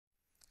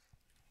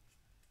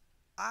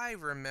I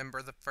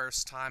remember the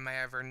first time I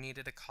ever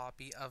needed a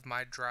copy of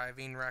my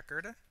driving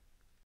record.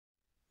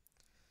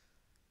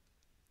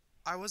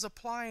 I was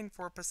applying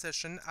for a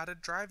position at a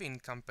driving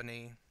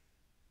company.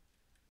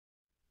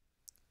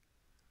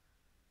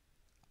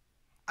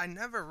 I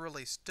never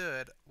really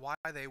stood why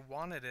they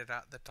wanted it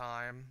at the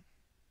time.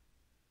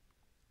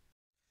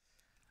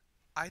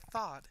 I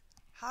thought,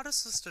 how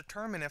does this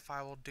determine if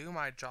I will do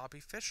my job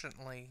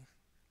efficiently?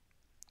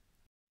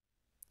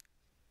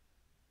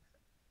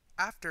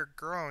 After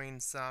growing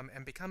some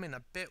and becoming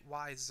a bit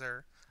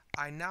wiser,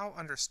 I now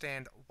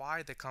understand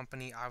why the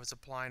company I was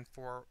applying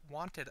for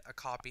wanted a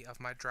copy of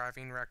my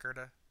driving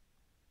record.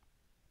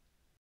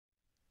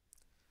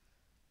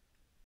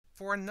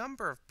 For a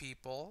number of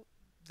people,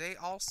 they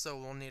also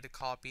will need a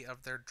copy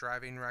of their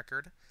driving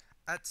record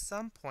at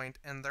some point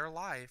in their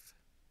life.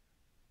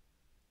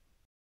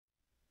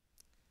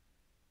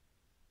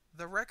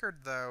 The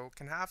record, though,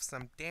 can have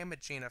some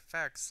damaging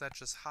effects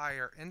such as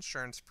higher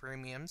insurance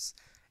premiums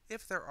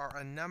if there are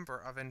a number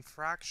of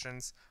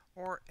infractions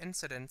or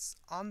incidents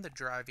on the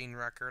driving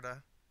record.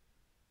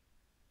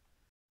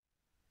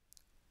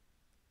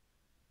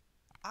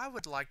 I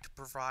would like to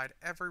provide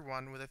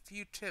everyone with a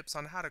few tips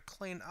on how to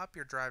clean up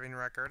your driving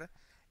record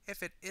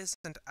if it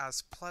isn't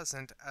as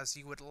pleasant as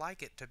you would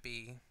like it to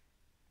be.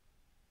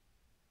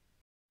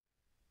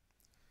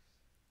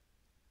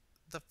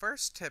 The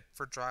first tip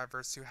for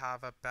drivers who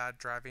have a bad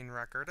driving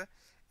record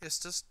is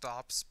to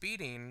stop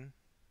speeding.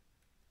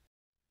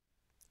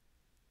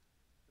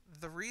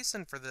 The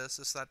reason for this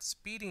is that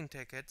speeding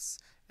tickets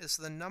is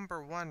the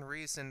number one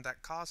reason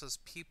that causes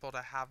people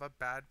to have a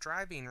bad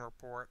driving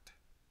report.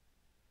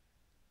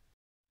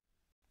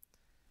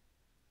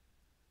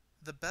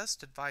 The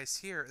best advice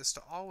here is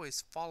to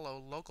always follow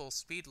local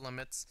speed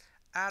limits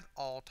at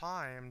all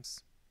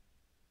times.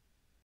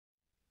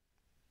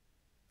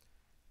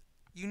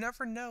 You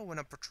never know when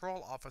a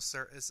patrol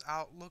officer is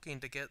out looking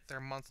to get their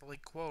monthly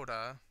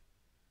quota.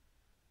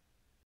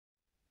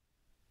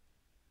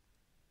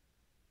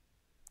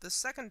 The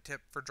second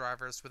tip for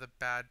drivers with a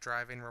bad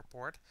driving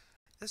report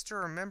is to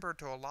remember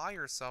to allow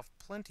yourself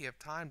plenty of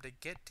time to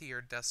get to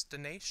your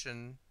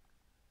destination.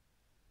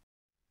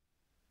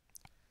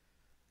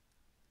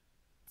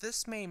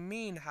 This may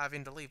mean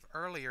having to leave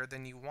earlier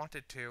than you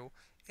wanted to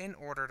in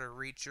order to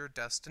reach your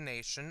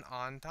destination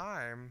on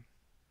time.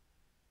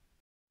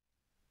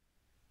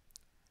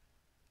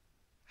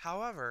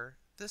 However,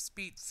 this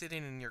beats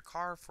sitting in your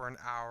car for an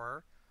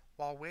hour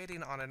while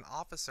waiting on an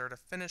officer to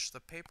finish the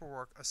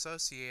paperwork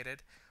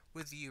associated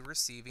with you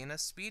receiving a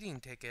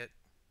speeding ticket.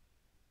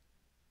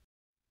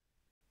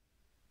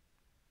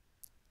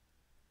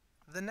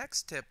 The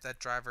next tip that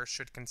drivers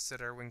should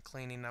consider when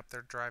cleaning up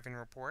their driving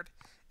report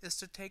is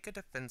to take a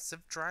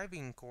defensive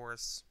driving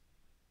course.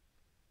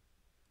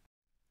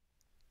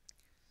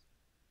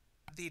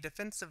 The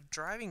defensive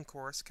driving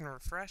course can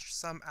refresh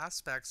some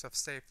aspects of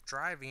safe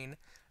driving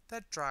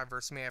that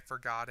drivers may have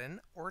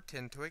forgotten or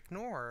tend to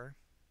ignore.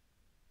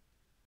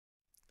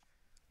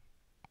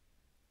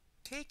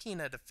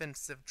 Taking a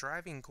defensive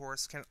driving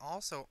course can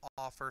also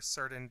offer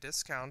certain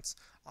discounts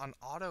on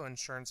auto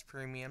insurance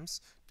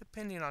premiums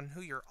depending on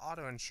who your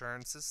auto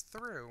insurance is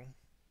through.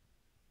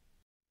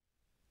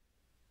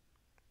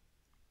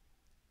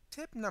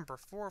 Tip number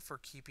 4 for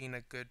keeping a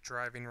good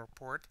driving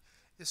report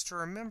is to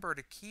remember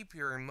to keep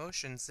your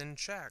emotions in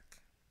check.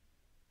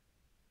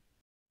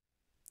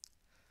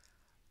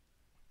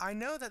 I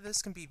know that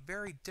this can be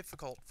very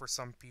difficult for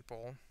some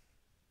people.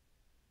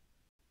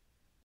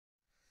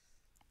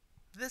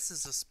 This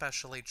is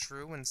especially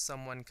true when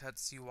someone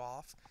cuts you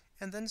off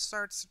and then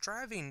starts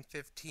driving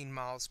 15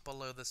 miles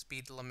below the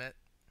speed limit.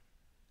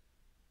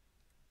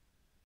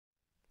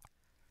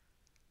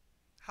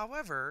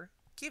 However,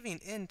 giving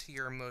in to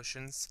your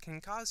emotions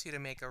can cause you to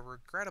make a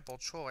regrettable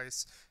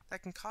choice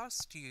that can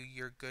cost you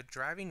your good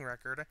driving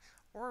record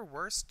or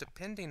worse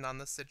depending on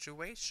the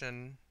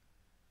situation.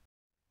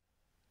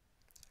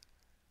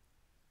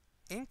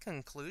 In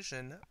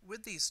conclusion,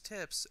 with these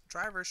tips,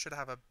 drivers should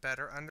have a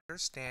better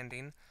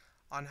understanding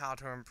on how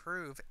to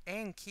improve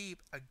and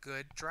keep a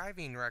good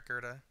driving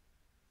record.